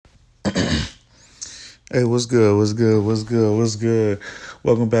Hey, what's good? What's good? What's good? What's good?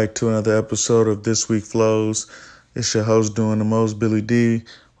 Welcome back to another episode of This Week Flows. It's your host doing the most, Billy D.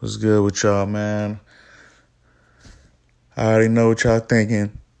 What's good with y'all, man? I already know what y'all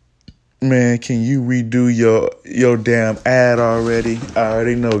thinking. Man, can you redo your damn ad already? I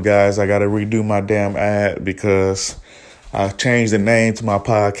already know, guys. I gotta redo my damn ad because I changed the name to my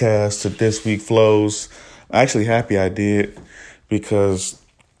podcast to This Week Flows. I'm actually happy I did because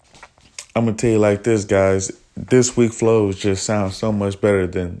I'm going to tell you like this, guys. This Week Flows just sounds so much better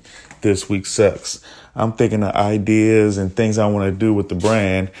than This Week Sucks. I'm thinking of ideas and things I want to do with the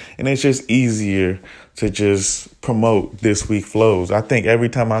brand, and it's just easier to just promote This Week Flows. I think every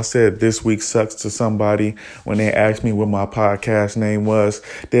time I said This Week Sucks to somebody, when they asked me what my podcast name was,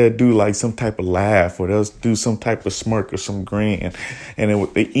 they'll do like some type of laugh or they'll do some type of smirk or some grin. And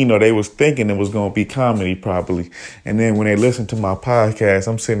they was thinking it was going to be comedy probably. And then when they listen to my podcast,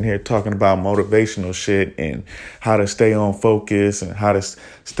 I'm sitting here talking about motivational shit and how to stay on focus and how to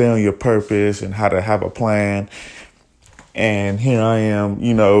stay on your purpose and how to have a plan. And here I am,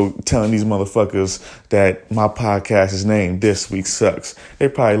 telling these motherfuckers that my podcast is named This Week Sucks. They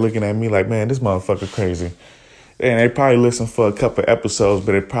probably looking at me like, man, this motherfucker crazy. And they probably listened for a couple episodes,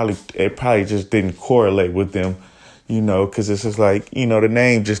 but it probably just didn't correlate with them, because it's just like, the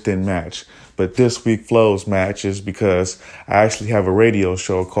name just didn't match. But This Week Flows matches because I actually have a radio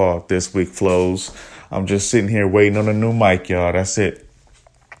show called This Week Flows. I'm just sitting here waiting on a new mic, y'all. That's it.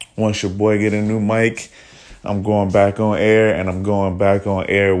 Once your boy get a new mic, I'm going back on air, and I'm going back on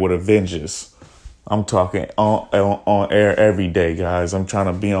air with a vengeance. I'm talking on air every day, guys. I'm trying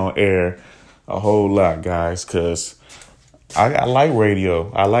to be on air a whole lot, guys, because I like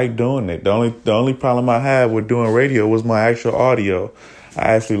radio. I like doing it. The only problem I had with doing radio was my actual audio.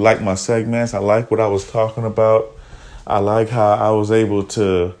 I actually like my segments. I like what I was talking about. I like how I was able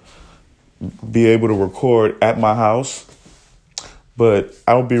to be able to record at my house. But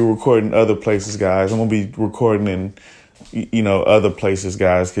I'll be recording other places, guys. I'm going to be recording in, other places,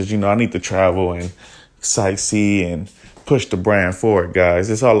 guys, because, I need to travel and sightsee and push the brand forward, guys.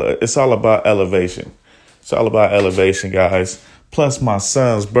 It's all about elevation. It's all about elevation, guys. Plus, my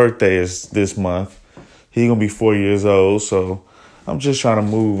son's birthday is this month. He's going to be 4 years old, so I'm just trying to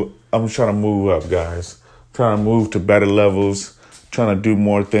move. I'm trying to move up, guys. Trying to move to better levels, trying to do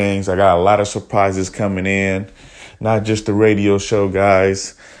more things. I got a lot of surprises coming in. Not just the radio show,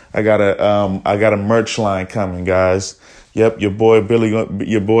 guys. I got a merch line coming, guys. Yep, your boy Billy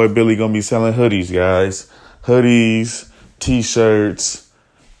gonna be selling hoodies, guys. Hoodies, t-shirts,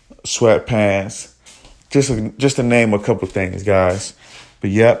 sweatpants. Just to name a couple things, guys. But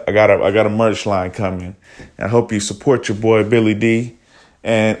yep, I got a merch line coming. I hope you support your boy Billy D.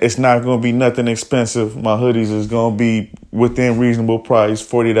 And it's not gonna be nothing expensive. My hoodies is gonna be within reasonable price,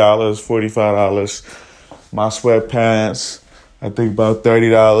 $40, $45. My sweatpants, I think about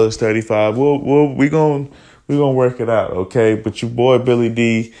 $30, $35. We gonna work it out, okay? But your boy Billy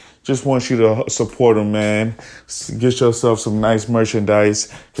D just wants you to support him, man. Get yourself some nice merchandise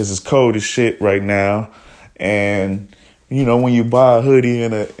because it's cold as shit right now. And when you buy a hoodie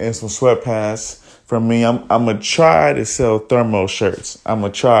and some sweatpants from me, I'm gonna try to sell thermal shirts. I'm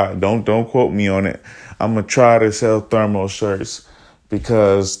gonna try. Don't quote me on it. I'm gonna try to sell thermal shirts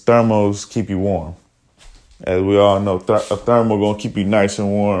because thermals keep you warm. As we all know, a thermal gonna keep you nice and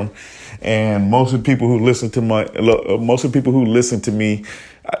warm. And most of the people who listen to me,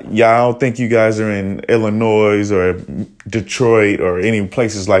 y'all don't think you guys are in Illinois or Detroit or any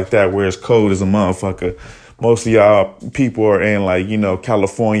places like that where it's cold as a motherfucker. Most of y'all people are in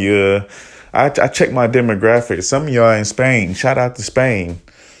California. I check my demographics. Some of y'all are in Spain. Shout out to Spain.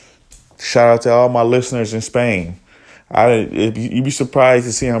 Shout out to all my listeners in Spain. You'd be surprised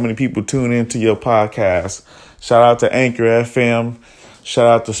to see how many people tune into your podcast. Shout out to Anchor FM. Shout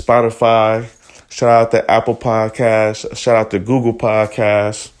out to Spotify. Shout out to Apple Podcasts. Shout out to Google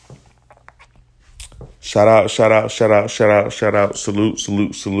Podcasts. Shout out.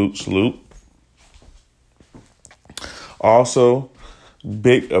 Salute. Also,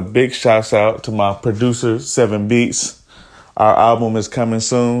 a big shouts out to my producer, 7 Beats. Our album is coming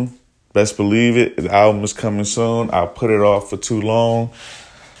soon. Best believe it. The album is coming soon. I'll put it off for too long.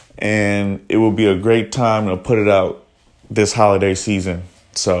 And it will be a great time to put it out this holiday season.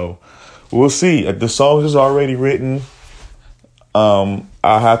 So we'll see. The songs is already written. I'll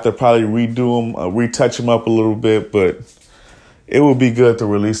have to probably redo them, retouch them up a little bit. But it will be good to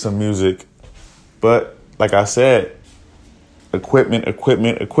release some music. But like I said, equipment.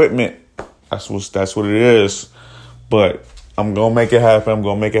 That's what it is. But I'm going to make it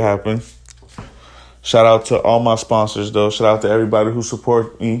happen. Shout out to all my sponsors, though. Shout out to everybody who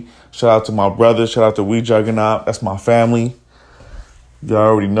support me. Shout out to my brother. Shout out to We Juggernaut. That's my family. You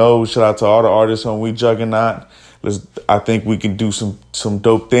already know. Shout out to all the artists on We Juggernaut. I think we can do some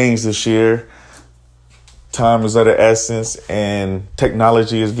dope things this year. Time is of the essence, and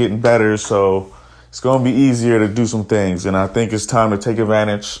technology is getting better, so it's going to be easier to do some things. And I think it's time to take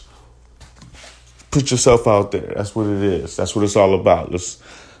advantage. Put yourself out there. That's what it is. That's what it's all about.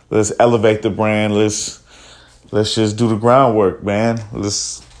 Let's elevate the brand. Let's just do the groundwork, man.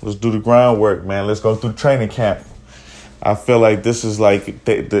 Let's do the groundwork, man. Let's go through training camp. I feel like this is like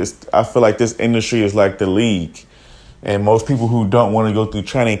this. I feel like this industry is like the league, and most people who don't want to go through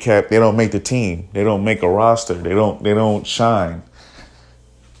training camp, they don't make the team. They don't make a roster. They don't shine.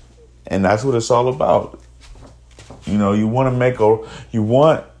 And that's what it's all about. You know, you want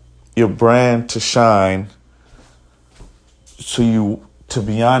your brand to shine. So to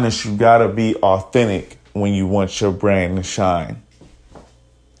be honest, you gotta be authentic when you want your brand to shine.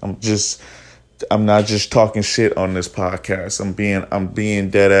 I'm not just talking shit on this podcast. I'm being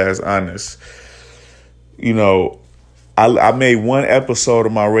dead ass honest. You know, I made one episode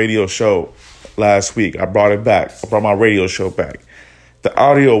of my radio show last week. I brought it back. I brought my radio show back. The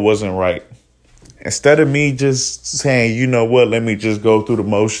audio wasn't right. Instead of me just saying, you know what, let me just go through the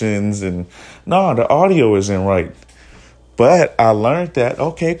motions, and no, the audio isn't right. But I learned that,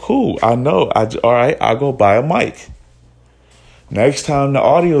 okay, cool. I know. All right, I'll go buy a mic. Next time the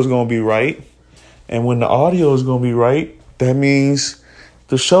audio is going to be right. And when the audio is going to be right, that means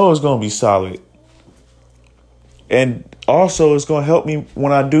the show is going to be solid. And also it's going to help me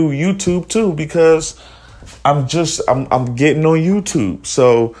when I do YouTube too, because I'm getting on YouTube.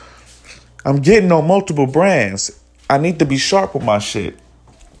 So I'm getting on multiple brands. I need to be sharp with my shit.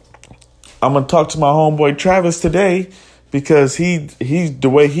 I'm going to talk to my homeboy Travis today, because he's the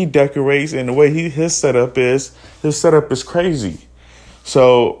way he decorates and the way his setup is crazy.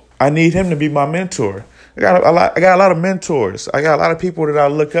 So I need him to be my mentor. I got a lot of mentors. I got a lot of people that I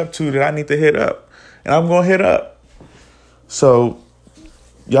look up to that I need to hit up, and I'm going to hit up. So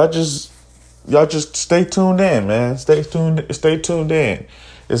y'all just stay tuned in, man. Stay tuned in.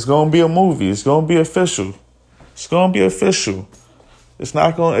 It's going to be a movie. It's going to be official. It's going to be official. I'm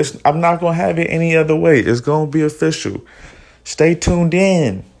not going to have it any other way. It's going to be official. Stay tuned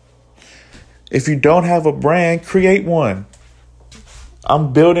in. If you don't have a brand, create one.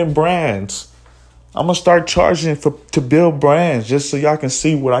 I'm building brands. I'm going to start charging to build brands, just so y'all can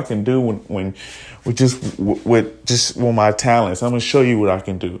see what I can do with my talents. I'm going to show you what I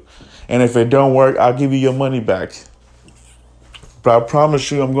can do. And if it don't work, I'll give you your money back. But I promise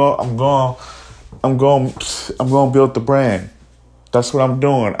you, I'm going to build the brand. That's what I'm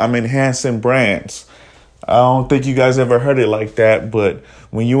doing. I'm enhancing brands. I don't think you guys ever heard it like that, but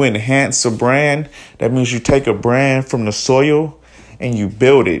when you enhance a brand, that means you take a brand from the soil and you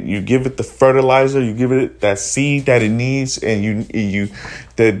build it. You give it the fertilizer, you give it that seed that it needs, and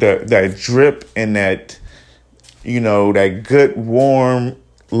that drip and that, that good, warm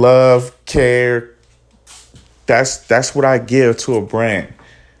love, care. That's what I give to a brand.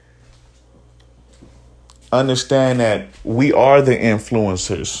 Understand that we are the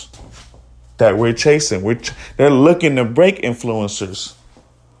influencers that we're chasing. They're looking to break influencers.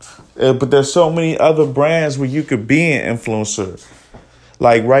 But there's so many other brands where you could be an influencer.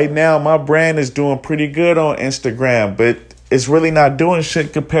 Like right now, my brand is doing pretty good on Instagram, but it's really not doing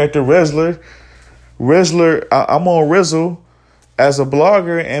shit compared to Rizzler. I'm on Rizzle as a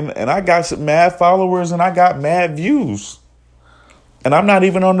blogger, and I got some mad followers and I got mad views. And I'm not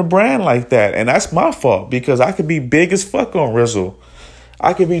even on the brand like that. And that's my fault, because I could be big as fuck on Rizzle.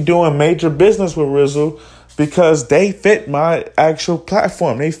 I could be doing major business with Rizzle because they fit my actual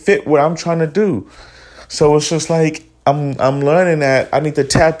platform. They fit what I'm trying to do. So it's just like I'm learning that I need to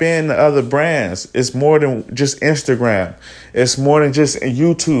tap into other brands. It's more than just Instagram. It's more than just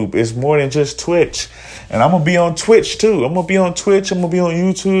YouTube. It's more than just Twitch. And I'm going to be on Twitch too. I'm going to be on Twitch. I'm going to be on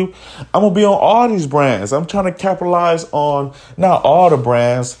YouTube. I'm going to be on all these brands. I'm trying to capitalize on not all the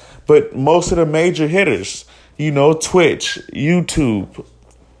brands, but most of the major hitters. Twitch, YouTube.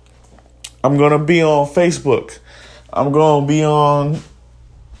 I'm going to be on Facebook. I'm going to be on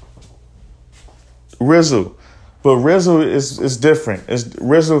Rizzle. But Rizzle is different.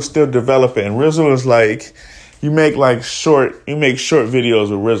 Rizzle's still developing. Rizzle is like, you make short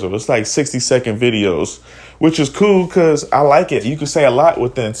videos with Rizzle. It's like 60-second videos, which is cool because I like it. You can say a lot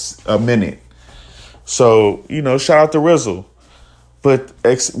within a minute. So, shout out to Rizzle. But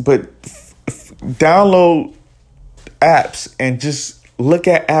download apps and just look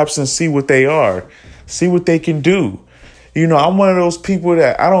at apps and see what they are. See what they can do. I'm one of those people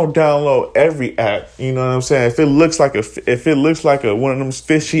that I don't download every app. You know what I'm saying? If it looks like one of them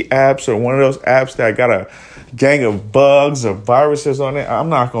fishy apps or one of those apps that got a gang of bugs or viruses on it, I'm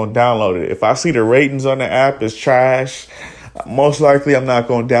not going to download it. If I see the ratings on the app is trash, most likely I'm not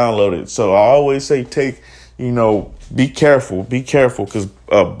going to download it. So I always say be careful, because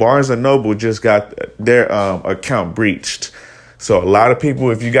Barnes & Noble just got their account breached. So a lot of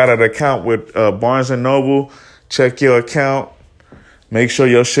people, if you got an account with Barnes & Noble, check your account. Make sure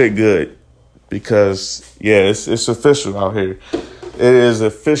your shit good, because it's official out here. It is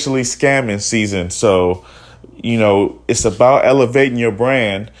officially scamming season. So, it's about elevating your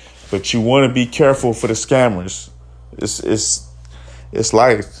brand, but you want to be careful for the scammers. It's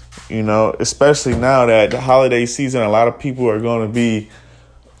life, especially now that the holiday season, a lot of people are going to be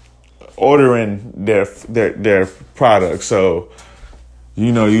ordering their products. So,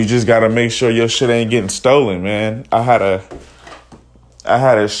 you just got to make sure your shit ain't getting stolen, man. I had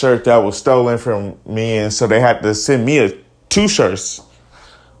a shirt that was stolen from me, and so they had to send me 2 shirts,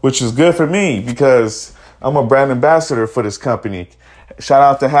 which is good for me because I'm a brand ambassador for this company. Shout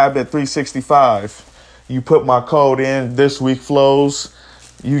out to Habit 365. You put my code in, This Week Flows,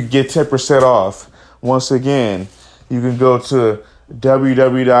 you get 10% off. Once again, you can go to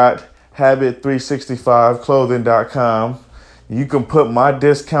www.habit365clothing.com. You can put my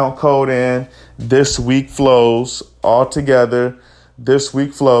discount code in, This Week Flows, all together. This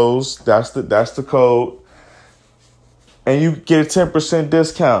Week Flows, that's the code. And you get a 10%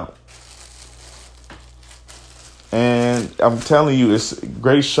 discount. And I'm telling you, it's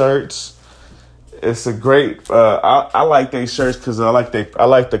great shirts. It's a great. I like these shirts because I like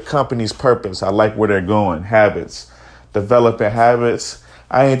the company's purpose. I like where they're going. Habits, developing habits.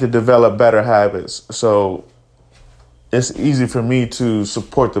 I need to develop better habits, so it's easy for me to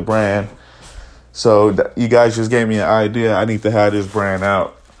support the brand. So you guys just gave me an idea. I need to have this brand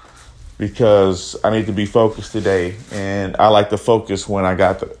out because I need to be focused today, and I like to focus when I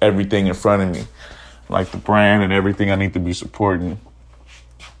got everything in front of me, like the brand and everything I need to be supporting.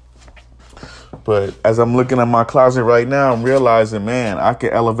 But as I'm looking at my closet right now, I'm realizing, man, I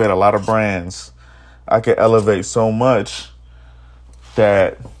could elevate a lot of brands. I could elevate so much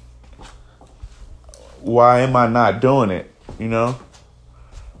that why am I not doing it?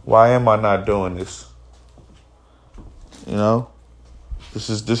 Why am I not doing this? This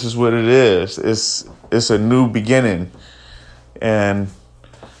is what it is. It's a new beginning, and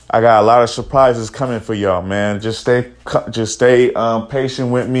I got a lot of surprises coming for y'all, man. Just stay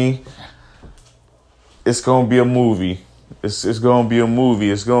patient with me. It's gonna be a movie. It's gonna be a movie.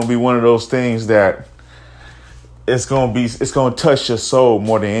 It's gonna be one of those things that it's gonna touch your soul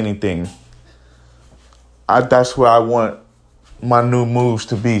more than anything. That's where I want my new moves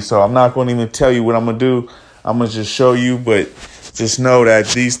to be. So I'm not gonna even tell you what I'm gonna do. I'm gonna just show you, but just know that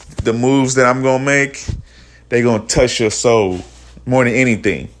the moves that I'm gonna make, they're gonna touch your soul more than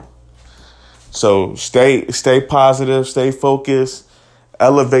anything. So stay positive, stay focused.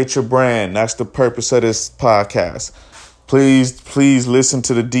 Elevate your brand. That's the purpose of this podcast. Please listen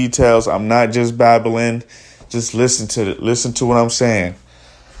to the details. I'm not just babbling. Just listen to what I'm saying.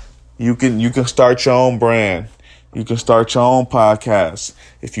 You can start your own brand. You can start your own podcast.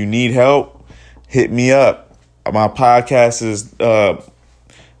 If you need help, hit me up. My podcast is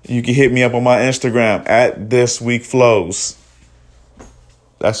you can hit me up on my Instagram at This Week Flows.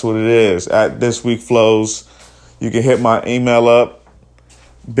 That's what it is. At This Week Flows. You can hit my email up.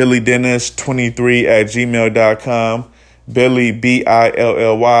 BillyDennis23@gmail.com. Billy, Billy,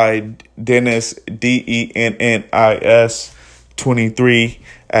 Dennis, Dennis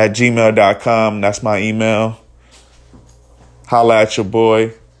 23@gmail.com. That's my email. Holla at your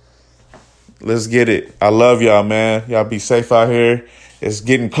boy. Let's get it. I love y'all, man. Y'all be safe out here. It's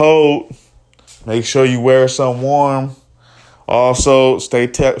getting cold. Make sure you wear something warm. Also, stay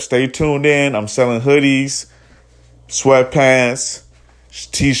tuned in. I'm selling hoodies, sweatpants,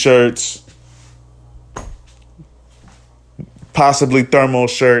 T-shirts, possibly thermal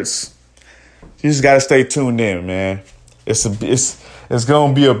shirts. You just gotta stay tuned in, man. It's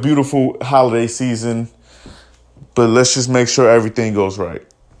gonna be a beautiful holiday season, but let's just make sure everything goes right.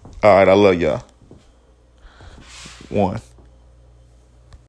 All right, I love y'all. 1.